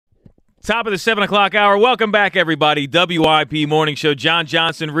Top of the 7 o'clock hour. Welcome back, everybody. WIP Morning Show. John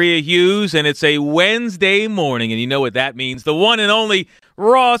Johnson, Rhea Hughes, and it's a Wednesday morning, and you know what that means. The one and only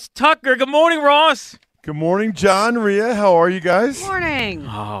Ross Tucker. Good morning, Ross. Good morning, John, Rhea. How are you guys? Morning.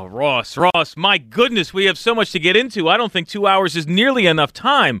 Oh, Ross, my goodness, we have so much to get into. I don't think 2 hours is nearly enough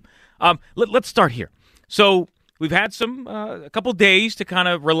time. Let's start here. So we've had a couple days to kind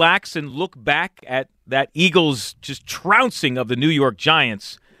of relax and look back at that Eagles just trouncing of the New York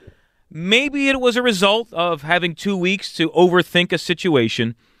Giants. Maybe it was a result of having 2 weeks to overthink a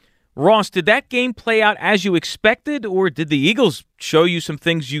situation. Ross, did that game play out as you expected, or did the Eagles show you some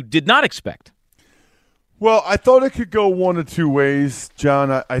things you did not expect? Well, I thought it could go one of two ways,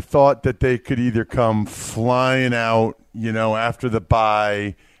 John. I thought that they could either come flying out, after the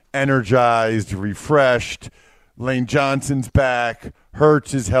bye, energized, refreshed, Lane Johnson's back,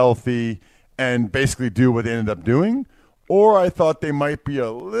 Hurts is healthy, and basically do what they ended up doing. Or I thought they might be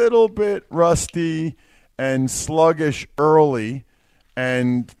a little bit rusty and sluggish early,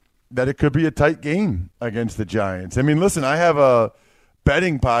 and that it could be a tight game against the Giants. I mean, listen, I have a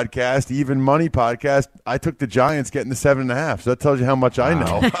betting podcast, Even Money podcast. I took the Giants getting the 7.5, so that tells you how much I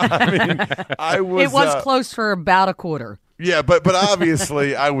know. I mean, it was close for about a quarter. Yeah, but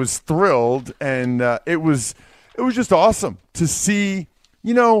obviously I was thrilled, and it was just awesome to see.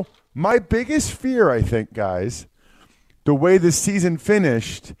 My biggest fear, I think, guys, the way the season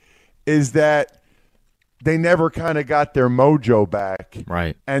finished is that they never kind of got their mojo back.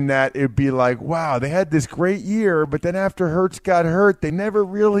 Right. And that it'd be like, wow, they had this great year, but then after Hurts got hurt, they never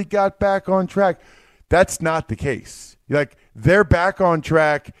really got back on track. That's not the case. Like, they're back on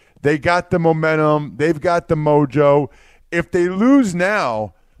track. They got the momentum. They've got the mojo. If they lose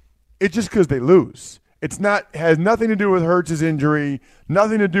now, it's just because they lose. Has nothing to do with Hurts' injury,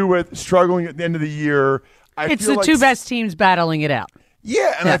 nothing to do with struggling at the end of the year. It's the two best teams battling it out.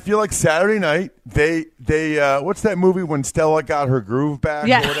 Yeah, and I feel like Saturday night, they what's that movie when Stella got her groove back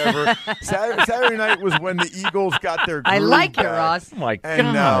or whatever? Saturday night was when the Eagles got their groove back. I like it, Ross. Oh, my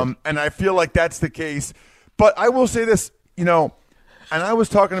God. And I feel like that's the case. But I will say this, and I was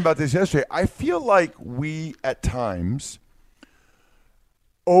talking about this yesterday, I feel like we at times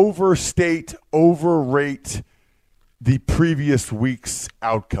overrate the previous week's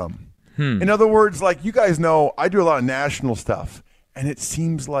outcome. In other words, like you guys know, I do a lot of national stuff, and it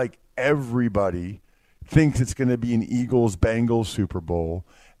seems like everybody thinks it's going to be an Eagles-Bengals Super Bowl,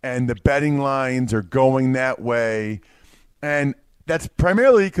 and the betting lines are going that way. And that's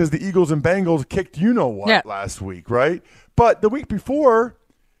primarily because the Eagles and Bengals kicked you-know-what last week, right? But the week before,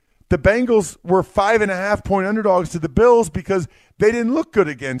 the Bengals were 5.5-point underdogs to the Bills because they didn't look good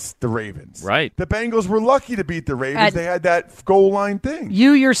against the Ravens. Right. The Bengals were lucky to beat the Ravens. They had that goal line thing.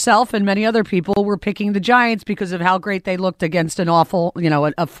 You yourself and many other people were picking the Giants because of how great they looked against an awful,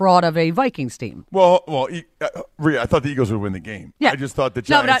 a fraud of a Vikings team. Well, Rhea, I thought the Eagles would win the game. Yeah. I just thought the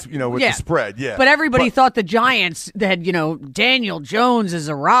Giants, with the spread, But everybody thought the Giants had, Daniel Jones has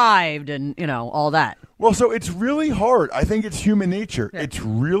arrived and, all that. Well, so it's really hard. I think it's human nature. Yeah. It's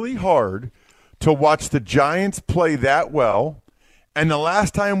really hard to watch the Giants play that well. And the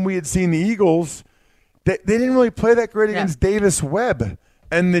last time we had seen the Eagles, they didn't really play that great against Davis Webb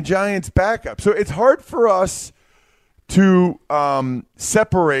and the Giants' backup. So it's hard for us to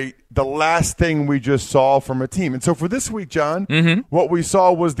separate the last thing we just saw from a team. And so for this week, John, what we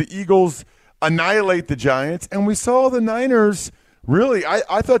saw was the Eagles annihilate the Giants, and we saw the Niners really,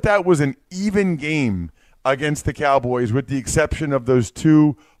 I thought that was an even game against the Cowboys with the exception of those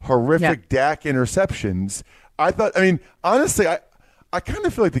two horrific Dak interceptions. Honestly, I kind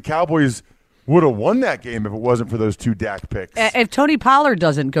of feel like the Cowboys would have won that game if it wasn't for those two Dak picks. If Tony Pollard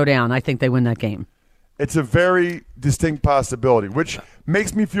doesn't go down, I think they win that game. It's a very distinct possibility, which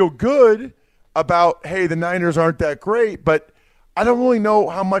makes me feel good about, hey, the Niners aren't that great, but I don't really know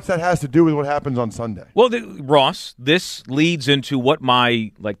how much that has to do with what happens on Sunday. Well, Ross, this leads into what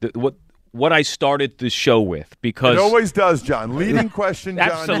what I started the show with, because it always does, John. Leading question,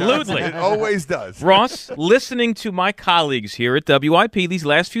 John. Absolutely. Johnson. It always does. Ross, listening to my colleagues here at WIP these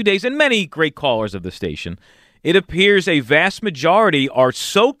last few days and many great callers of the station, it appears a vast majority are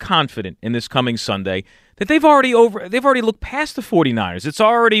so confident in this coming Sunday that they've already looked past the 49ers. It's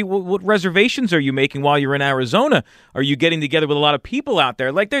already, what reservations are you making while you're in Arizona? Are you getting together with a lot of people out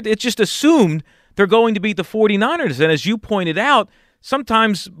there? It's just assumed they're going to beat the 49ers. And as you pointed out,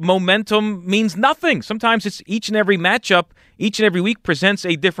 sometimes momentum means nothing. Sometimes it's each and every matchup, each and every week presents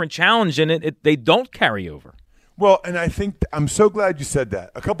a different challenge, and they don't carry over. Well, and I think I'm so glad you said that.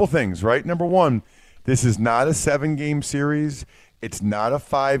 A couple things, right? Number one, this is not a 7-game series. It's not a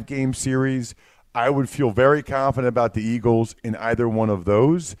 5-game series. I would feel very confident about the Eagles in either one of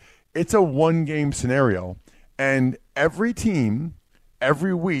those. it's a one-game scenario. And every team,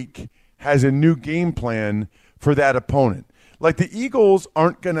 every week, has a new game plan for that opponent. Like the Eagles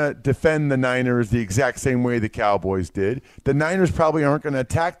aren't going to defend the Niners the exact same way the Cowboys did. The Niners probably aren't going to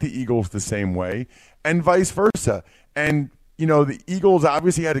attack the Eagles the same way, and vice versa. And, the Eagles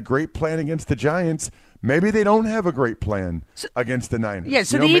obviously had a great plan against the Giants. Maybe they don't have a great plan against the Niners. Yeah,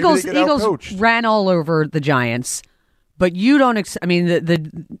 so the Eagles ran all over the Giants, but you don't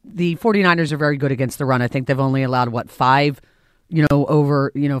the 49ers are very good against the run. I think they've only allowed, 5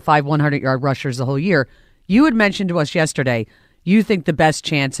 100-yard rushers the whole year. You had mentioned to us yesterday, you think the best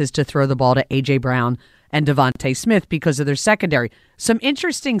chance is to throw the ball to A.J. Brown and Devontae Smith because of their secondary. Some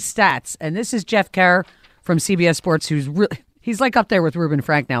interesting stats, and this is Jeff Kerr from CBS Sports, he's like up there with Reuben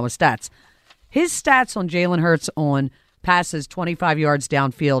Frank now with stats. His stats on Jalen Hurts on passes 25 yards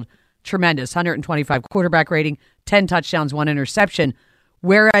downfield, tremendous, 125 quarterback rating, 10 touchdowns, 1 interception,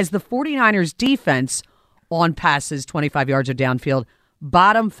 whereas the 49ers defense on passes 25 yards or downfield,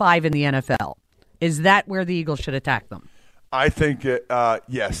 bottom 5 in the NFL. Is that where the Eagles should attack them? I think,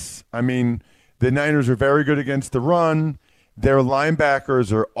 yes. I mean, the Niners are very good against the run. Their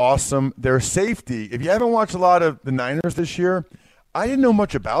linebackers are awesome. Their safety, if you haven't watched a lot of the Niners this year, I didn't know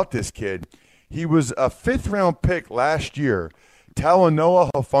much about this kid. He was a 5th-round pick last year,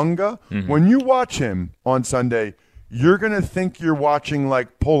 Talanoa Hufanga. Mm-hmm. When you watch him on Sunday, you're going to think you're watching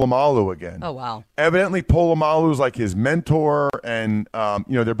like Polamalu again. Oh, wow. Evidently, Polamalu is like his mentor, and,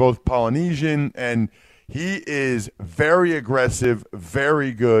 they're both Polynesian, and he is very aggressive,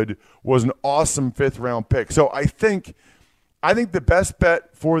 very good, was an awesome 5th-round pick. So I think the best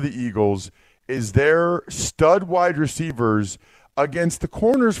bet for the Eagles is their stud wide receivers against the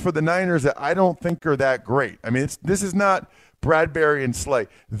corners for the Niners that I don't think are that great. I mean, this is not Bradbury and Slay.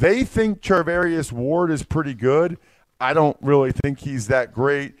 They think Charvarius Ward is pretty good. I don't really think he's that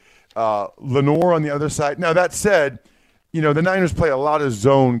great. Lenore on the other side. Now, that said, the Niners play a lot of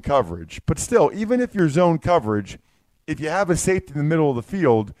zone coverage. But still, even if you're zone coverage, if you have a safety in the middle of the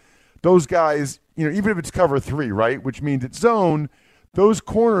field, those guys, even if it's cover 3, right, which means it's zone, those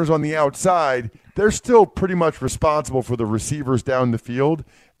corners on the outside, they're still pretty much responsible for the receivers down the field.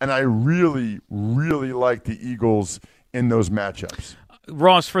 And I really, really like the Eagles in those matchups.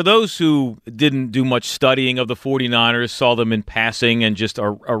 Ross, for those who didn't do much studying of the 49ers, saw them in passing and just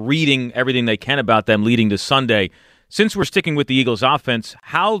are reading everything they can about them leading to Sunday, since we're sticking with the Eagles offense,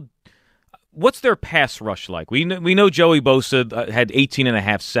 what's their pass rush like? We know Joey Bosa had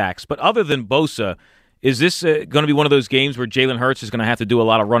 18.5 sacks, but other than Bosa, is this going to be one of those games where Jalen Hurts is going to have to do a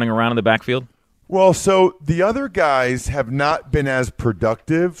lot of running around in the backfield? Well, so the other guys have not been as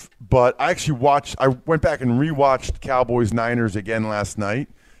productive, but I went back and rewatched Cowboys-Niners again last night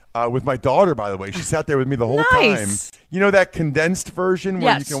with my daughter, by the way. She sat there with me the whole time. You know that condensed version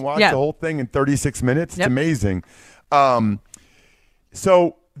where you can watch the whole thing in 36 minutes? It's amazing.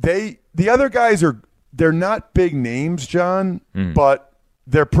 So the other guys they're not big names, John, but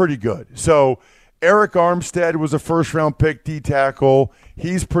they're pretty good. So Eric Armstead was a first-round pick D-tackle.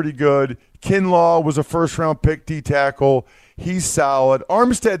 He's pretty good. Kinlaw was a first-round pick D-tackle. He's solid.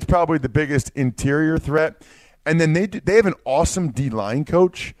 Armstead's probably the biggest interior threat. And then they have an awesome D-line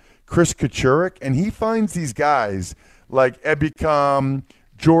coach, Chris Kachurik, and he finds these guys like Ebicom,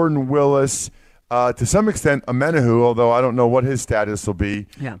 Jordan Willis, to some extent Amenahu, although I don't know what his status will be,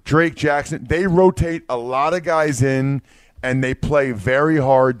 Drake Jackson. They rotate a lot of guys in, and they play very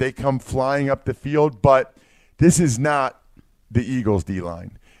hard. They come flying up the field, but this is not the Eagles'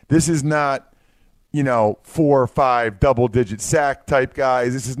 D-line. This is not, 4 or 5 double-digit sack type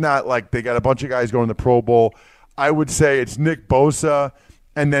guys. This is not like they got a bunch of guys going to the Pro Bowl. I would say it's Nick Bosa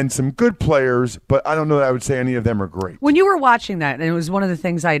and then some good players, but I don't know that I would say any of them are great. When you were watching that, and it was one of the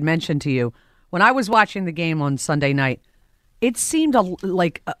things I had mentioned to you, when I was watching the game on Sunday night, it seemed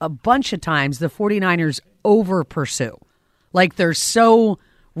like a bunch of times the 49ers over-pursue. Like they're so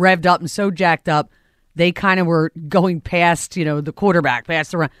revved up and so jacked up, they kind of were going past, the quarterback,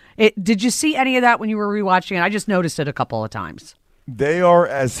 past the run. Did you see any of that when you were rewatching it? I just noticed it a couple of times. They are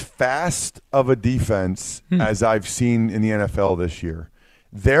as fast of a defense as I've seen in the NFL this year.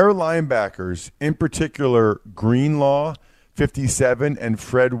 Their linebackers, in particular Greenlaw, 57, and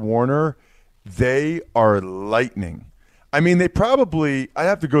Fred Warner, they are lightning. I mean, they probably, I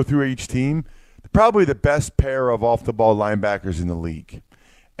have to go through each team, probably the best pair of off-the-ball linebackers in the league.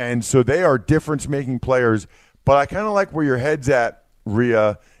 And so they are difference-making players, but I kind of like where your head's at,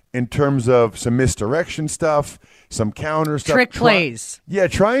 Rhea, in terms of some misdirection stuff, some counter stuff. Trick plays.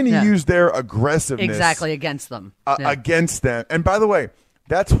 Trying to use their aggressiveness. Exactly, against them. Against them. And by the way,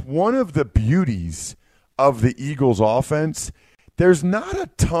 that's one of the beauties of the Eagles' offense. there's not a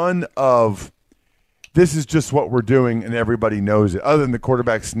ton of this is just what we're doing and everybody knows it, other than the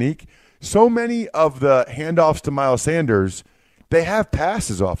quarterback sneak. So many of the handoffs to Miles Sanders, they have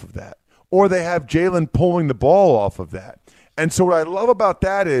passes off of that, or they have Jalen pulling the ball off of that. And so what I love about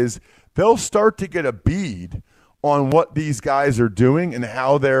that is they'll start to get a bead on what these guys are doing and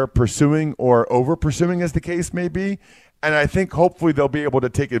how they're pursuing or over-pursuing, as the case may be. And I think hopefully they'll be able to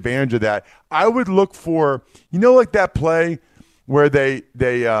take advantage of that. I would look for, like that play where they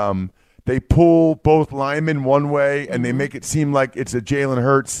pull both linemen one way and they make it seem like it's a Jalen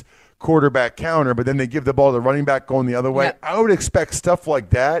Hurts quarterback counter, but then they give the ball to the running back going the other way. Yep. I would expect stuff like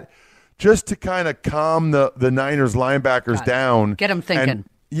that just to kind of calm the Niners linebackers down. Get them thinking.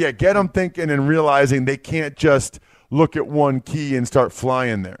 Get them thinking and realizing they can't just look at one key and start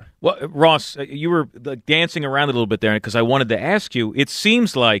flying there. Well, Ross, you were dancing around a little bit there because I wanted to ask you, it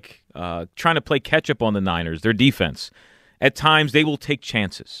seems like trying to play catch-up on the Niners, their defense, at times they will take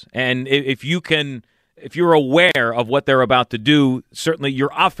chances. And if you're aware of what they're about to do, certainly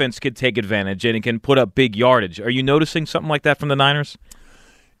your offense could take advantage and it can put up big yardage. Are you noticing something like that from the Niners?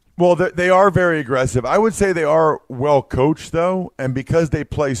 Well, they are very aggressive. I would say they are well coached, though, and because they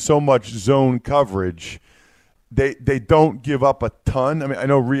play so much zone coverage, they don't give up a ton. I mean, I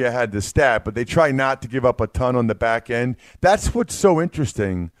know Rhea had the stat, but they try not to give up a ton on the back end. That's what's so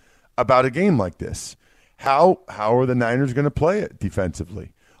interesting about a game like this. How are the Niners going to play it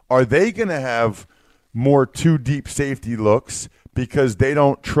defensively? Are they going to have more two deep safety looks because they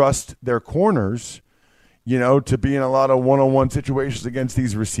don't trust their corners, to be in a lot of one-on-one situations against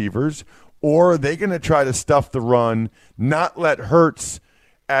these receivers? Or are they going to try to stuff the run, not let Hurts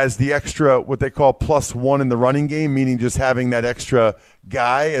as the extra, what they call +1 in the running game, meaning just having that extra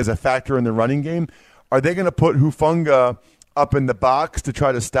guy as a factor in the running game? Are they going to put Hufanga up in the box to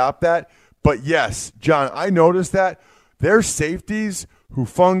try to stop that? But yes, John, I noticed that their safeties,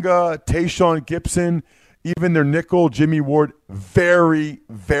 Hufanga, Tayshaun Gibson, even their nickel, Jimmy Ward, very,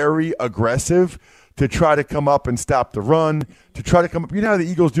 very aggressive to try to come up and stop the run, to try to come up. You know how the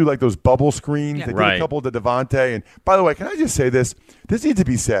Eagles do like those bubble screens? Yeah. They did a couple to Devontae. And by the way, can I just say this? This needs to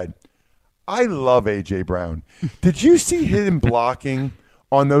be said. I love A.J. Brown. Did you see him blocking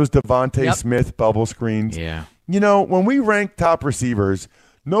on those Devontae Smith bubble screens? Yeah. When we rank top receivers,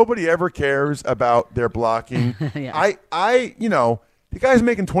 nobody ever cares about their blocking. Yeah. The guy's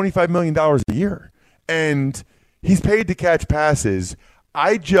making $25 million a year, and he's paid to catch passes.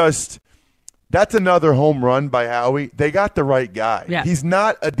 That's another home run by Howie. They got the right guy. Yeah. He's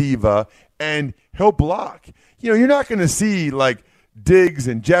not a diva, and he'll block. You're not going to see, like, Diggs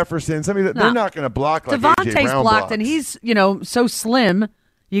and Jefferson. They're not going to block like A.J. Brown blocked, blocks. and he's, so slim.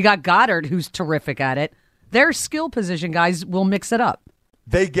 You got Goddard, who's terrific at it. Their skill position guys will mix it up.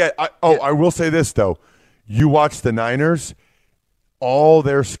 They get I will say this, though. You watch the Niners, all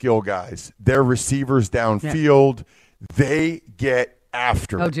their skill guys, their receivers downfield, they get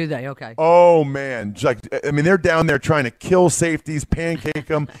after it. Oh, do they? Okay. Oh, man. They're down there trying to kill safeties, pancake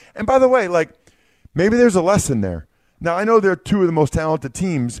them. And by the way, maybe there's a lesson there. Now, I know they're two of the most talented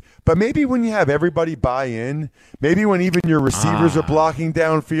teams, but maybe when you have everybody buy in, maybe when even your receivers are blocking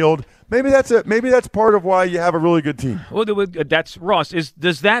downfield, maybe that's part of why you have a really good team. Well, that's Ross.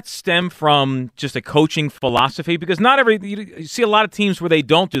 Does that stem from just a coaching philosophy? Because you see a lot of teams where they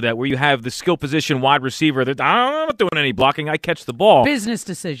don't do that, where you have the skill position wide receiver. I'm not doing any blocking. I catch the ball. Business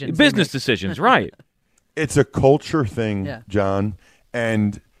decisions. Right. It's a culture thing, John.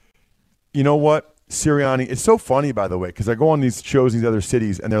 And you know what? Sirianni, it's so funny, by the way, because I go on these shows in these other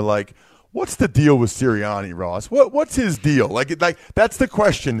cities, and they're like, what's the deal with Sirianni, Ross? What's his deal? Like that's the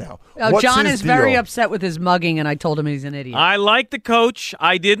question now. John is very upset with his mugging, and I told him he's an idiot. I like the coach.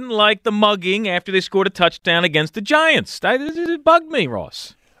 I didn't like the mugging after they scored a touchdown against the Giants. It bugged me,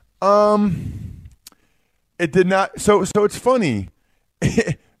 Ross. It did not. So it's funny.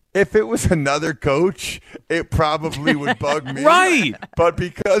 If it was another coach, it probably would bug me. Right. But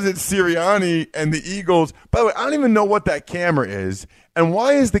because it's Sirianni and the Eagles, by the way, I don't even know what that camera is. And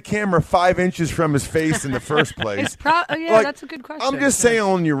why is the camera 5 inches from his face in the first place? That's a good question. I'm just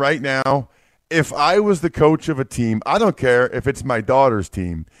saying you right now, if I was the coach of a team, I don't care if it's my daughter's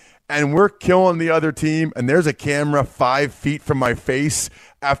team, and we're killing the other team, and there's a camera 5 feet from my face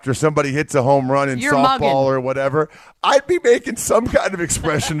after somebody hits a home run in softball mugging. Or whatever, I'd be making some kind of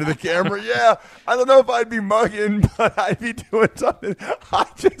expression to the camera. Yeah, I don't know if I'd be mugging, but I'd be doing something.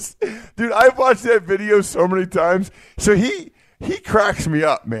 Dude, I've watched that video so many times. So he cracks me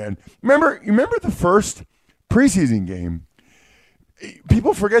up, man. Remember the first preseason game?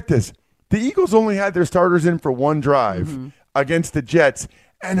 People forget this. The Eagles only had their starters in for one drive against the Jets,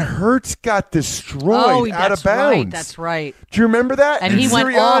 and Hurts got destroyed out of bounds. Right, that's right. Do you remember that? And he went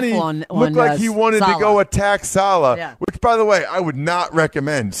Sirianni off on looked like he wanted Salah. to go attack Salah, Yeah. which, by the way, I would not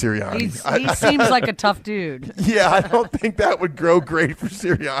recommend Sirianni. He seems like a tough dude. Yeah, I don't think that would grow great for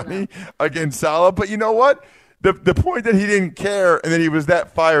Sirianni against Salah. But you know what? The point that he didn't care and that he was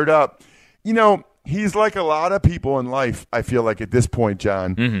that fired up, he's like a lot of people in life, I feel like, at this point,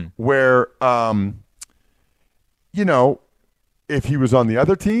 John, where, if he was on the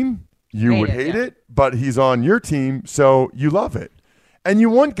other team, you would hate it, but he's on your team, so you love it. And you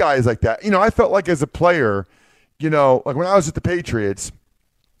want guys like that. I felt like as a player, like when I was at the Patriots,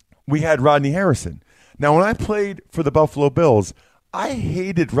 we had Rodney Harrison. Now, when I played for the Buffalo Bills, I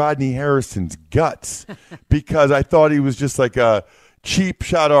hated Rodney Harrison's guts because I thought he was just like a cheap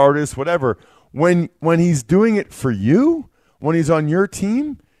shot artist, whatever. When he's doing it for you, when he's on your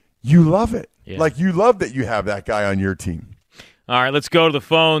team, you love it. Yeah. Like you love that you have that guy on your team. All right, let's go to the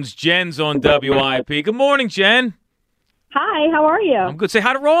phones. Jen's on WIP. Good morning, Jen. Hi, how are you? I'm good. Say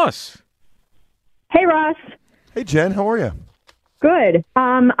hi to Ross. Hey, Ross. Hey, Jen, how are you? Good.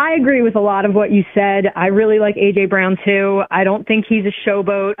 I agree with a lot of what you said. I really like A.J. Brown, too. I don't think he's a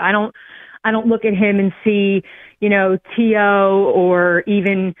showboat. I don't look at him and see, T.O. or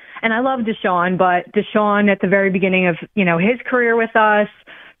even – and I love Deshaun, but Deshaun at the very beginning of, his career with us.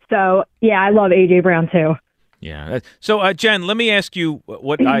 So, yeah, I love A.J. Brown, too. Yeah. So, Jen, let me ask you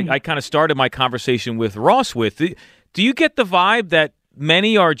what I kind of started my conversation with Ross with. Do you get the vibe that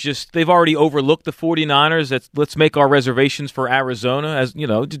many are just, they've already overlooked the 49ers? Let's make our reservations for Arizona.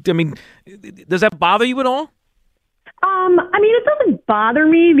 Does that bother you at all? It doesn't bother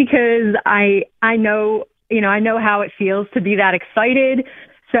me because I know how it feels to be that excited.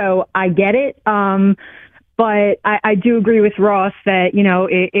 So I get it. But I do agree with Ross that,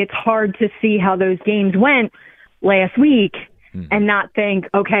 it's hard to see how those games went last week and not think,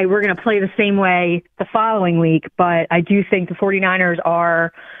 okay, we're going to play the same way the following week. But I do think the 49ers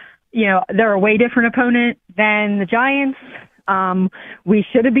are, they're a way different opponent than the Giants. We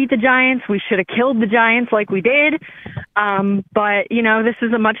should have beat the Giants. We should have killed the Giants like we did. But, this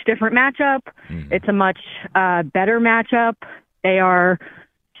is a much different matchup. It's a much better matchup. They are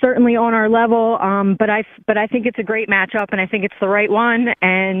certainly on our level. But I think it's a great matchup, and I think it's the right one.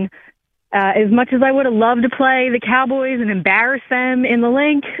 And as much as I would have loved to play the Cowboys and embarrass them in the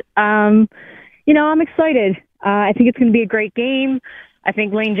link, I'm excited. I think it's going to be a great game. I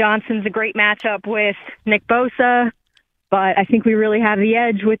think Lane Johnson's a great matchup with Nick Bosa, but I think we really have the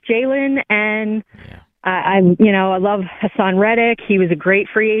edge with Jalen. And I love Hassan Reddick. He was a great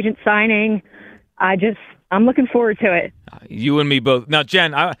free agent signing. I'm looking forward to it. You and me both. Now,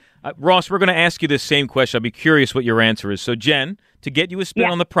 Jen, Ross, we're going to ask you this same question. I'll be curious what your answer is. So, Jen, to get you a spin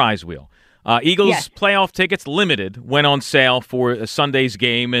on the prize wheel, Eagles playoff tickets limited went on sale for Sunday's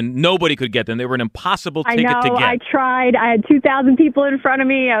game, and nobody could get them. They were an impossible ticket to get. I tried. I had 2,000 people in front of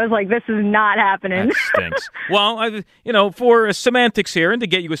me. I was like, this is not happening. That stinks. Well, for semantics here and to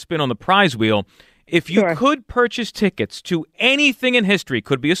get you a spin on the prize wheel, if you could purchase tickets to anything in history,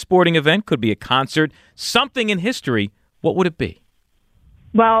 could be a sporting event, could be a concert, something in history, what would it be?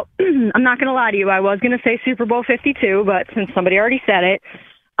 Well, I'm not going to lie to you. I was going to say Super Bowl 52, but since somebody already said it,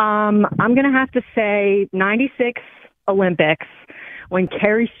 I'm going to have to say 96 Olympics when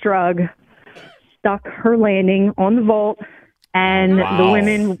Carrie Strug stuck her landing on the vault and the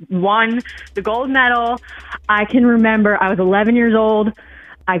women won the gold medal. I can remember I was 11 years old.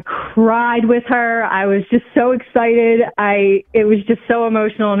 I cried with her. I was just so excited. It was just so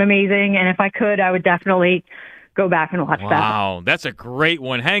emotional and amazing. And if I could, I would definitely go back and watch that. Wow, that's a great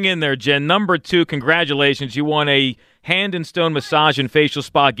one. Hang in there, Jen. Number 2, congratulations. You won a Hand and Stone massage and facial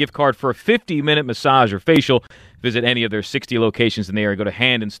spa gift card for a 50-minute massage or facial. Visit any of their 60 locations in the area. Go to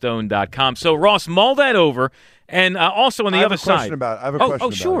handandstone.com. So, Ross, mull that over. And also on the other side. I have a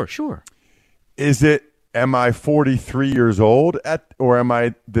question about it. Sure. Am I 43 years old or am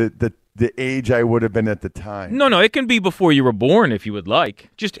I the age I would have been at the time? No, it can be before you were born if you would like.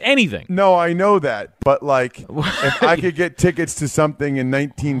 Just anything. No, I know that. But, if I could get tickets to something in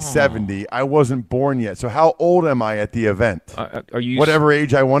 1970, I wasn't born yet. So how old am I at the event? Are you whatever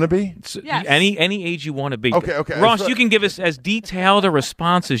age I want to be? Yes. Any age you want to be. Okay. Ross, you can give us as detailed a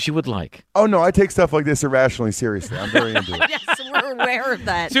response as you would like. Oh, no, I take stuff like this irrationally seriously. I'm very into it. Yes, we're aware of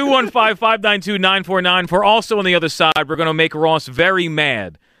that. 215-592-9494. For also on the other side, we're going to make Ross very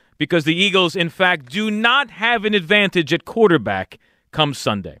mad because the Eagles, in fact, do not have an advantage at quarterback come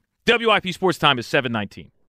Sunday. WIP Sports Time is 7:19.